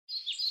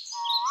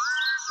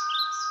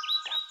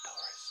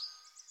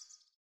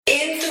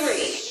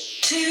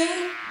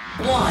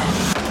1.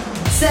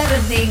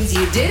 7 things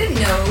you didn't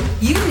know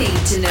you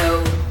need to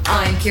know.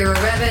 I'm Ciara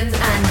Revens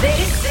and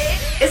this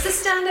is the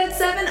Standout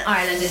 7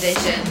 Ireland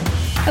edition.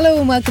 Hello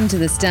and welcome to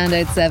the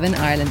Standout 7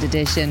 Ireland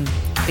edition.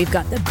 We've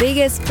got the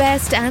biggest,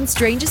 best and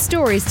strangest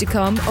stories to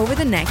come over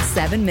the next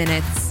 7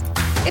 minutes.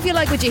 If you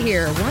like what you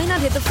hear, why not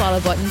hit the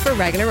follow button for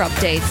regular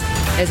updates?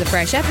 There's a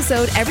fresh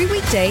episode every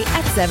weekday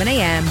at 7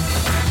 a.m.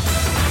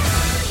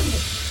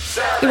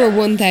 There were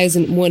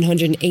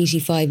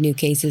 1,185 new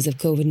cases of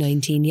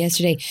COVID-19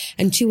 yesterday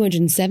and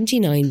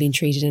 279 being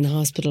treated in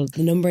hospital.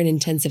 The number in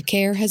intensive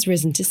care has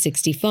risen to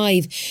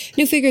 65.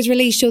 New figures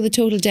released show the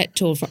total death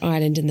toll for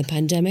Ireland in the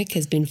pandemic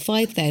has been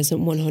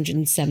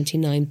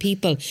 5,179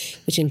 people,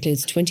 which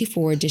includes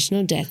 24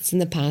 additional deaths in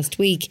the past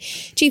week.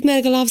 Chief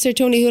Medical Officer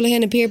Tony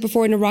Holohan appeared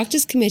before an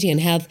Oireachtas Committee on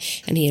Health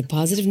and he had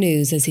positive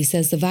news as he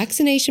says the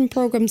vaccination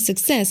programme's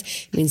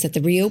success means that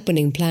the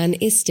reopening plan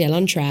is still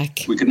on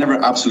track. We could never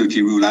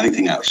absolutely rule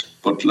anything out,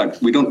 but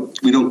we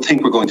don't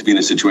think we're going to be in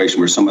a situation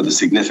where some of the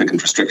significant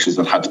restrictions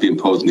that had to be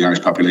imposed on the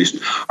Irish population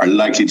are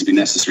likely to be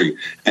necessary.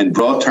 In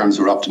broad terms,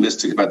 we're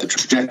optimistic about the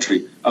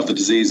trajectory of the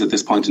disease at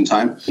this point in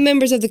time.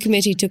 Members of the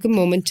committee took a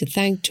moment to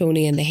thank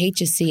Tony and the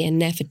HSC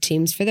and NPHET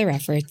teams for their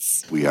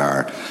efforts. We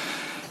are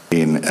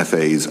in a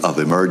phase of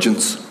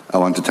emergence. I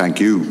want to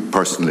thank you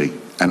personally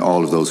and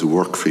all of those who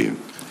work for you.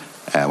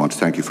 I want to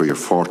thank you for your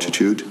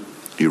fortitude,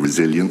 your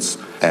resilience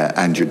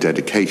and your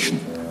dedication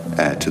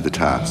to the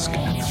task.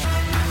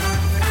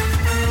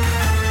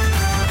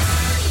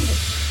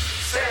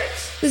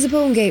 The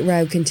Zappone Gate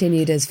row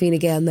continued as Fine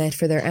Gael met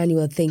for their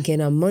annual think-in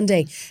on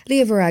Monday.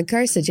 Leo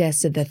Varadkar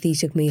suggested that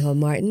Taoiseach Micheál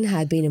Martin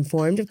had been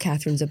informed of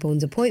Catherine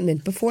Zappone's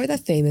appointment before that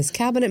famous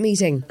cabinet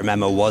meeting. A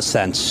memo was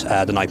sent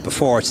the night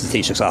before to the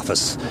Taoiseach's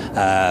office,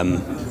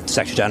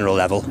 Secretary-General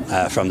level,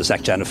 from the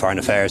Secretary-General of Foreign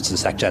Affairs to the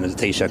Secretary-General of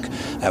the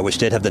Taoiseach, which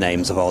did have the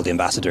names of all the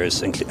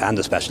ambassadors and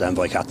the Special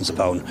Envoy Catherine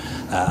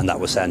Zappone, and that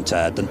was sent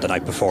the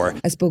night before.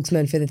 A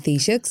spokesman for the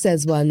Taoiseach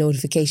says while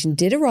notification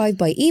did arrive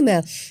by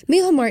email,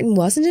 Micheál Martin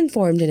wasn't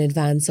informed in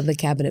advance of the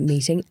cabinet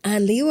meeting,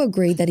 and Leo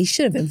agreed that he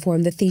should have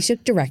informed the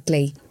Taoiseach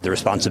directly. The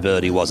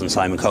responsibility was on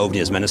Simon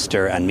Coveney as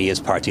Minister and me as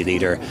Party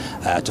Leader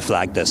to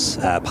flag this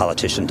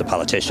politician to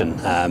politician.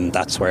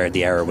 That's where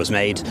the error was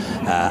made,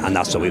 and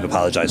that's what we've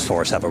apologised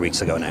for several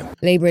weeks ago now.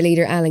 Labour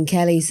leader Alan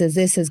Kelly says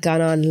this has gone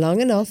on long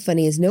enough and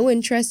he has no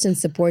interest in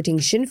supporting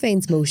Sinn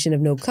Féin's motion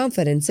of no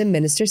confidence in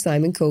Minister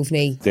Simon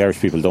Coveney. The Irish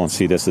people don't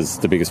see this as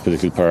the biggest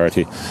political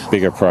priority.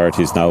 Bigger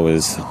priorities now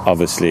is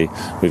obviously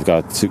we've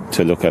got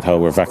to look at how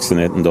we're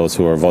vaccinating those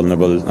who are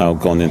vulnerable now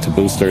going into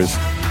boosters.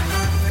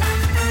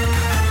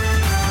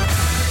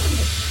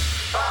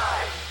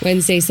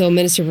 Wednesday saw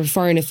Minister for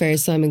Foreign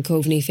Affairs Simon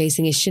Coveney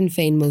facing a Sinn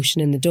Féin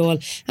motion in the Dáil,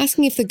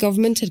 asking if the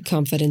government had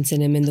confidence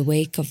in him in the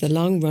wake of the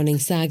long-running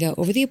saga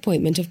over the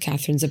appointment of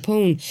Catherine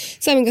Zappone.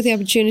 Simon got the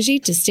opportunity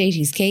to state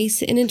his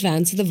case in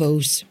advance of the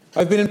vote.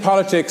 I've been in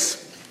politics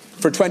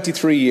for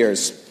 23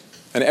 years,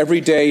 and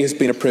every day has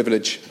been a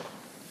privilege.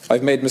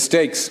 I've made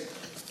mistakes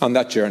on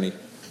that journey,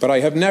 but I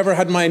have never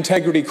had my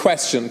integrity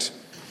questioned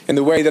in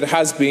the way that it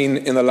has been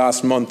in the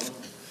last month,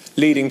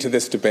 leading to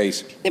this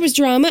debate. There was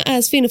drama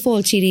as Fianna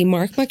Fáil TD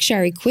Mark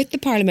McSharry quit the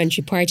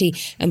parliamentary party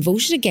and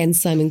voted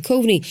against Simon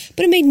Coveney,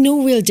 but it made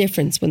no real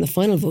difference when the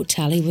final vote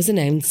tally was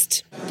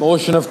announced.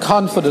 Motion of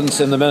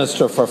confidence in the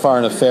Minister for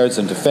Foreign Affairs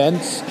and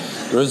Defence.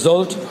 The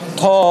result,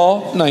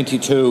 Tá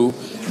 92,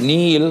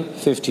 Neil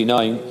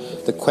 59.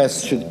 The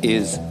question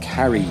is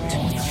carried.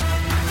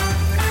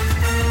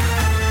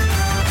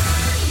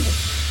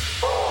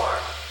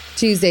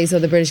 Tuesday saw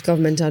the British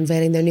government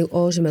unveiling their new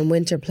autumn and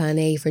winter Plan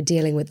A for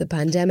dealing with the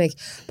pandemic.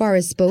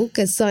 Boris spoke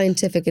as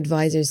scientific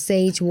advisor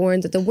Sage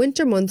warned that the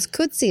winter months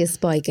could see a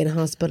spike in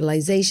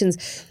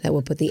hospitalisations that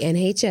will put the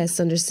NHS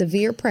under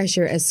severe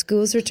pressure as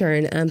schools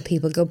return and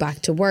people go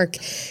back to work.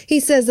 He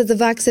says that the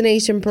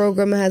vaccination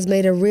programme has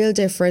made a real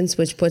difference,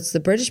 which puts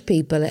the British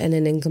people in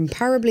an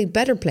incomparably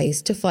better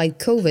place to fight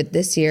COVID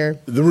this year.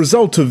 The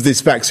result of this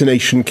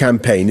vaccination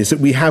campaign is that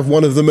we have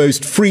one of the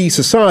most free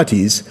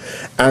societies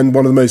and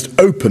one of the most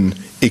open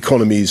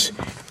economies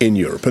in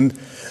Europe. And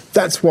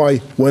that's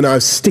why we're now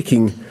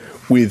sticking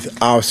with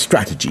our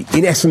strategy.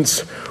 In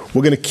essence,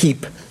 we're going to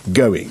keep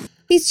going.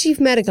 His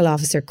Chief Medical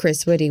Officer,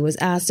 Chris Whitty, was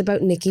asked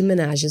about Nicki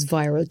Minaj's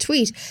viral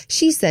tweet.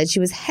 She said she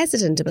was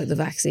hesitant about the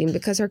vaccine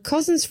because her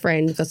cousin's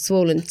friend got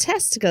swollen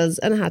testicles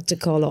and had to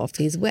call off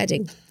his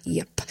wedding.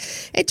 Yep.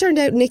 It turned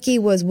out Nicki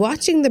was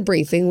watching the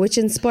briefing, which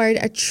inspired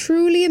a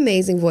truly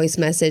amazing voice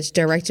message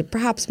directed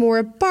perhaps more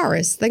at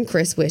Boris than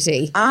Chris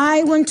Whitty.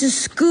 I went to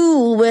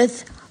school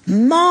with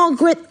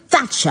Margaret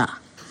Thatcher,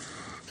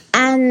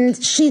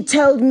 and she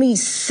told me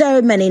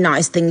so many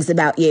nice things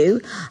about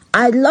you.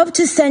 I'd love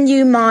to send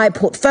you my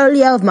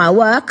portfolio of my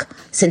work,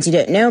 since you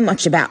don't know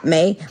much about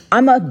me.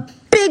 I'm a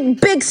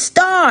big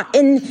star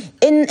in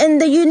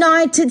the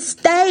United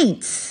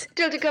States.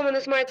 Still to come on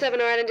the Smart 7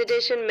 Ireland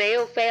edition,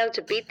 Mayo failed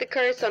to beat the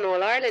curse on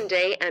All Ireland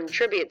Day and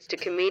tributes to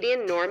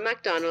comedian Norm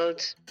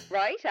MacDonald.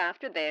 Right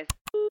after this.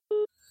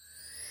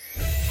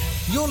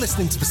 You're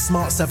listening to the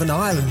Smart 7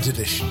 Ireland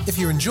edition. If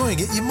you're enjoying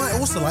it, you might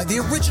also like the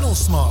original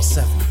Smart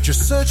 7.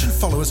 Just search and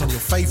follow us on your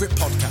favourite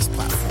podcast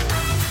platform.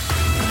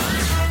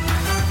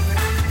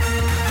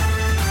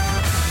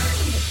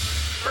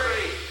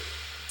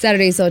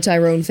 Saturday saw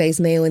Tyrone face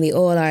Mayo in the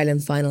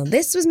All-Ireland final.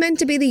 This was meant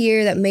to be the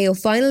year that Mayo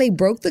finally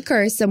broke the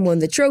curse and won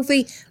the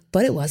trophy,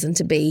 but it wasn't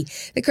to be.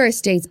 The curse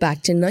dates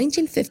back to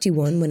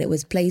 1951 when it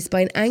was placed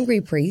by an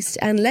angry priest,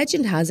 and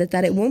legend has it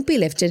that it won't be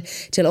lifted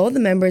till all the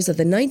members of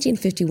the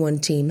 1951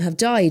 team have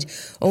died.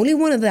 Only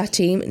one of that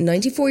team,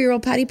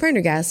 94-year-old Paddy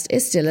Prendergast,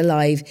 is still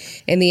alive.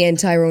 In the end,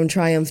 Tyrone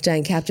triumphed,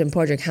 and Captain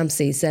Padraig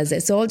Hampsey says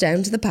it's all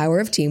down to the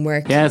power of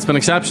teamwork. Yeah, it's been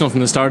exceptional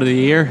from the start of the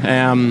year.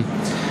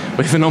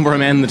 We have a number of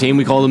men in the team,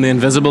 we call them the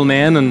invisible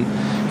men, and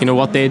you know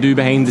what they do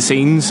behind the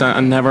scenes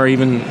and never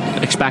even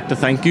expect a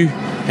thank you.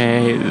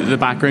 The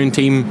background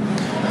team,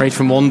 right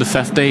from 1 to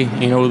 50,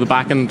 you know, the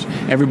back end,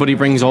 everybody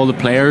brings all the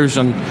players,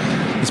 and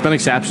it's been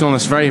exceptional.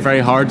 It's very, very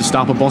hard to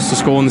stop a bus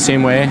that's going the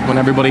same way when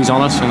everybody's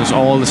on it, and it's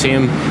all the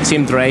same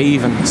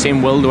drive and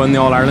same will to win the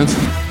All-Ireland.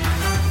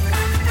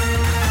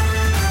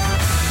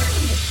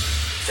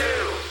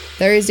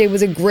 Thursday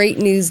was a great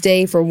news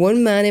day for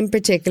one man in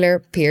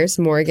particular, Piers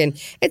Morgan.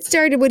 It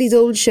started with his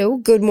old show,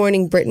 Good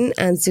Morning Britain,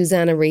 and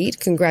Susanna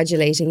Reid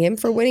congratulating him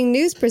for winning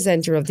News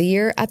Presenter of the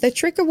Year at the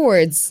Trick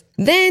Awards.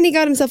 Then he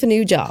got himself a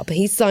new job.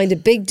 He signed a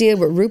big deal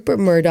with Rupert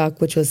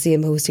Murdoch, which will see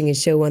him hosting a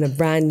show on a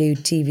brand new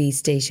TV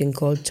station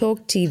called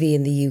Talk TV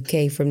in the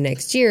UK from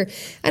next year.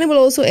 And it will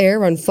also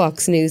air on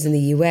Fox News in the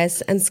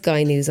US and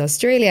Sky News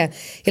Australia.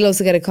 He'll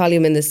also get a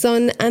column in The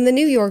Sun and the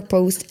New York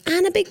Post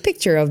and a big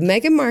picture of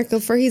Meghan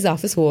Markle for his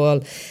office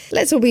wall.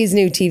 Let's hope his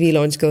new TV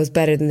launch goes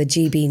better than the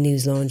GB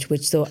News launch,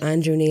 which saw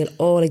Andrew Neil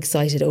all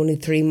excited only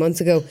 3 months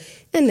ago.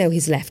 And now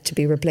he's left to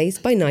be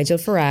replaced by Nigel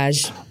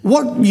Farage.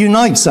 What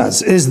unites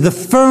us is the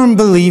firm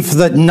belief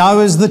that now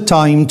is the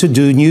time to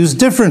do news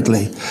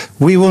differently.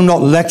 We will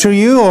not lecture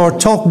you or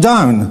talk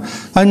down,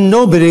 and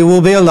nobody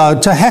will be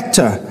allowed to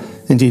hector.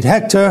 Indeed,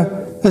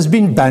 Hector has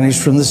been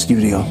banished from the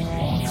studio.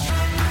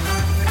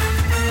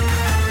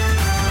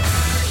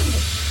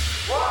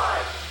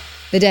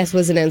 The death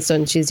was announced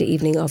on Tuesday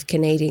evening of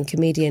Canadian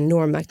comedian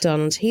Norm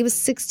MacDonald. He was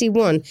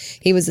 61.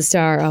 He was the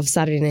star of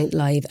Saturday Night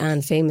Live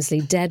and famously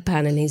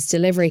deadpan in his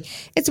delivery.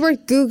 It's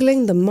worth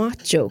Googling the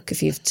Mott joke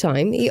if you have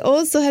time. He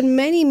also had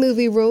many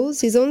movie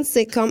roles, his own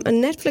sitcom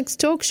and Netflix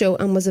talk show,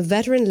 and was a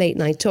veteran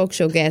late-night talk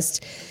show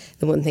guest.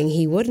 The one thing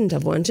he wouldn't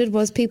have wanted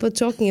was people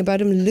talking about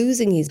him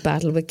losing his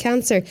battle with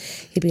cancer.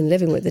 He'd been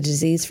living with the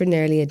disease for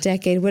nearly a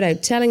decade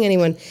without telling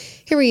anyone.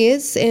 Here he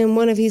is in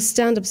one of his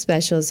stand-up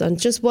specials on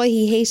just why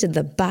he hated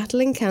the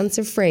battling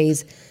cancer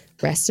phrase.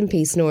 Rest in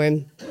peace,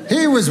 Norm.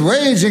 He was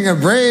waging a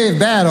brave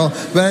battle,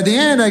 but at the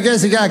end, I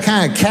guess he got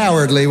kind of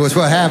cowardly was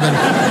what happened.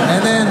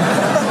 And then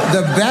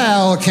the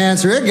bowel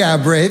cancer, it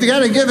got brave. You got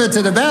to give it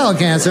to the bowel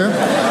cancer.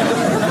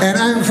 And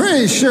I'm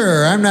pretty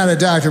sure, I'm not a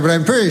doctor, but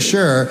I'm pretty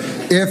sure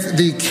if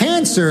the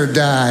cancer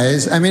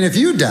dies, I mean, if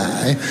you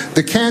die,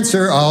 the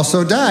cancer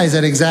also dies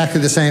at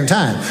exactly the same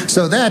time.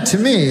 So that, to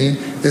me,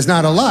 is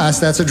not a loss,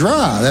 that's a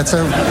draw. That's a,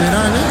 you know what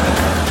I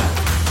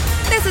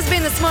mean? This has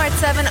been the Smart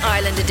 7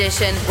 Ireland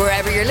edition.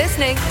 Wherever you're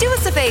listening, do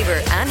us a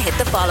favour and hit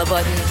the follow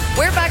button.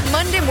 We're back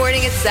Monday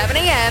morning at 7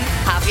 a.m.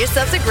 Have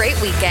yourselves a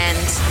great weekend.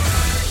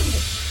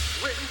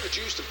 Written,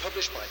 produced and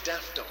published by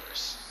Daft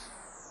Dollars.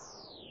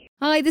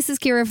 Hi, this is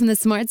Ciara from the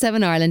Smart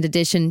 7 Ireland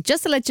edition.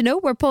 Just to let you know,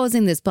 we're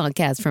pausing this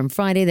podcast from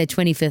Friday the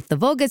 25th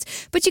of August,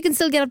 but you can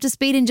still get up to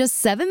speed in just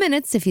 7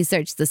 minutes if you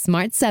search the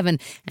Smart 7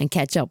 and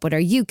catch up with our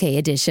UK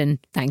edition.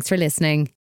 Thanks for listening.